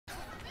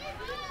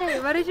Hey,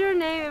 what is your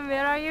name and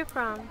where are you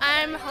from?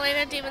 I'm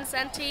Helena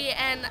DiVincenti,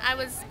 and I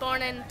was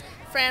born in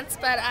France,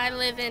 but I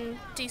live in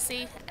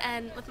DC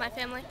and with my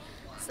family.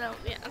 So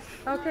yeah.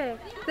 Okay,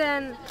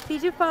 then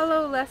did you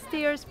follow last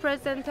year's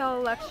presidential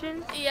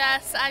election?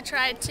 Yes, I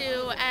tried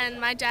to, and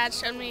my dad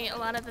showed me a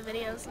lot of the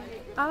videos.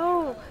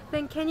 Oh,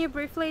 then can you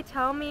briefly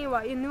tell me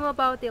what you knew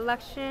about the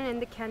election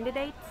and the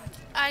candidates?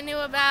 I knew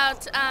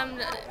about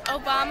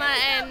Obama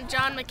and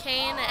John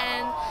McCain,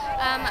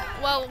 and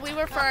well, we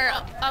were for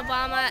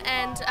Obama,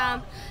 and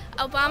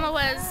Obama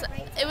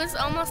it was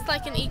almost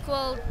like an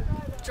equal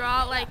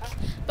draw, like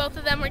both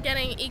of them were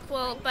getting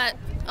equal, but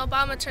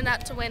Obama turned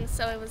out to win,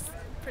 so it was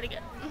pretty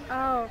good.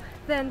 Oh,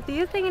 then do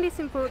you think it is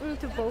important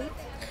to vote?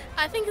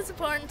 I think it's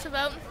important to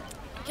vote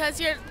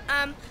because you're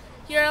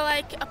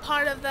like a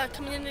part of the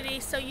community,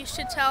 so you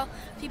should tell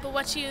people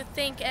what you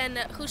think and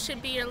who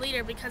should be your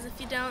leader, because if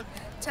you don't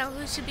tell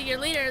who should be your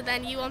leader,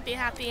 then you won't be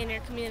happy in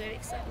your community.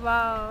 So.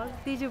 Wow,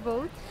 did you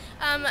vote?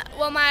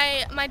 Well,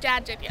 my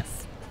dad did,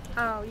 yes.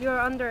 Oh, you're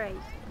underage.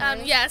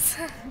 Right? Yes.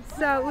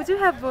 So would you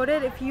have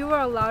voted if you were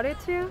allowed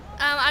to?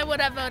 I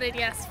would have voted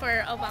yes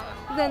for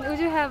Obama. Then would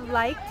you have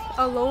liked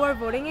a lower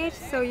voting age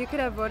so you could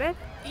have voted?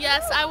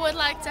 Yes, I would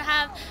like to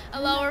have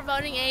a lower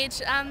voting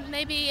age,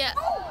 maybe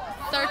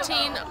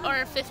 13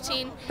 or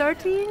 15.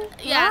 13?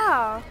 Yeah,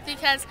 Wow.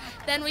 because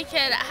then we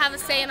could have a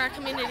say in our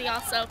community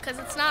also, because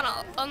it's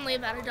not only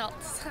about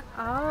adults.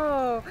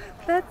 Oh,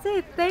 that's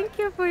it. Thank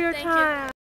you for your Thank you. time.